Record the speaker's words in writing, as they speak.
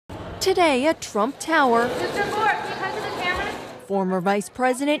Today at Trump Tower, Mr. Gore, can you come to the camera? former Vice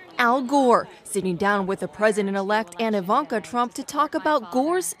President Al Gore sitting down with the president-elect and Ivanka Trump to talk about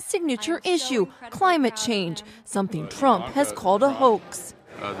Gore's signature issue, climate change, something Trump has called a hoax.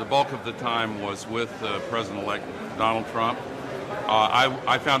 The bulk of the time was with President-elect Donald Trump.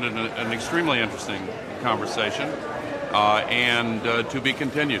 I found it an extremely interesting conversation and to be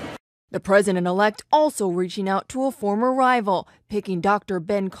continued. The president-elect also reaching out to a former rival, picking Dr.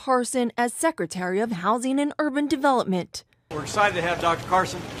 Ben Carson as Secretary of Housing and Urban Development. We're excited to have Dr.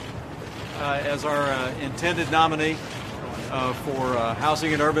 Carson as our intended nominee for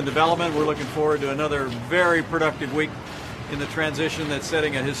Housing and Urban Development. We're looking forward to another very productive week in the transition that's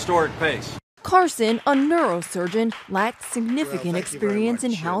setting a historic pace. Carson, a neurosurgeon, lacked significant experience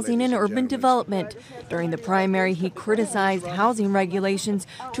in housing and urban development. During the primary, he criticized housing regulations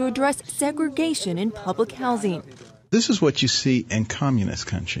to address segregation in public housing. This is what you see in communist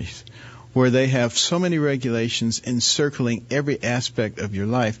countries, where they have so many regulations encircling every aspect of your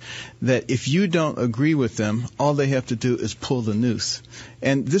life that if you don't agree with them, all they have to do is pull the noose.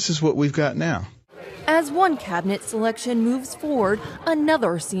 And this is what we've got now. As one cabinet selection moves forward,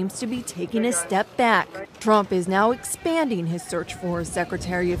 another seems to be taking a step back. Trump is now expanding his search for a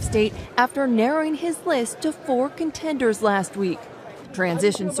Secretary of State after narrowing his list to 4 contenders last week.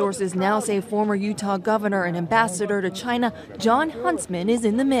 Transition sources now say former Utah governor and ambassador to China John Huntsman is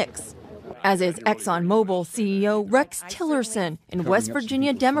in the mix, as is ExxonMobil CEO Rex Tillerson and West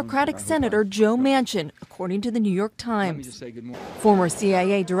Virginia Democratic Senator Joe Manchin, according to the New York Times. Former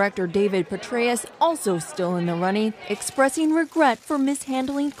CIA Director David Petraeus also still in the running, expressing regret for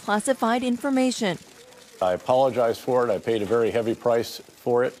mishandling classified information. I apologize for it. I paid a very heavy price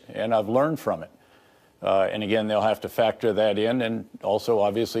for it, and I've learned from it. And again, they'll have to factor that in, and also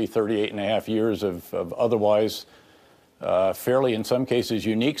obviously 38 and a half years of otherwise fairly, in some cases,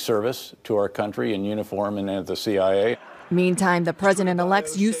 unique service to our country in uniform and at the CIA. Meantime, the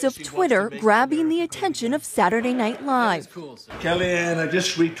president-elect's use of Twitter grabbing the attention of Saturday Night Live. Kellyanne, I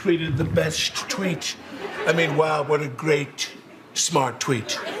just retweeted the best tweet. I mean, wow, what a great, smart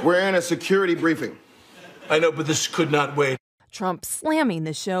tweet. We're in a security briefing. I know, but this could not wait. Trump slamming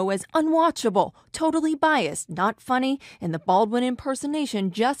the show as unwatchable, totally biased, not funny, and the Baldwin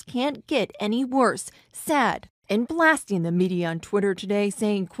impersonation just can't get any worse. Sad. And blasting the media on Twitter today,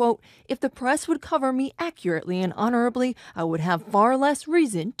 saying, quote, "If the press would cover me accurately and honorably, I would have far less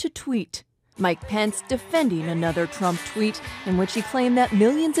reason to tweet." Mike Pence defending another Trump tweet in which he claimed that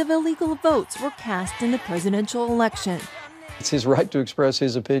millions of illegal votes were cast in the presidential election. It's his right to express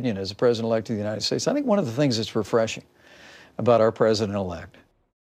his opinion as the president-elect of the United States. I think one of the things that's refreshing about our president-elect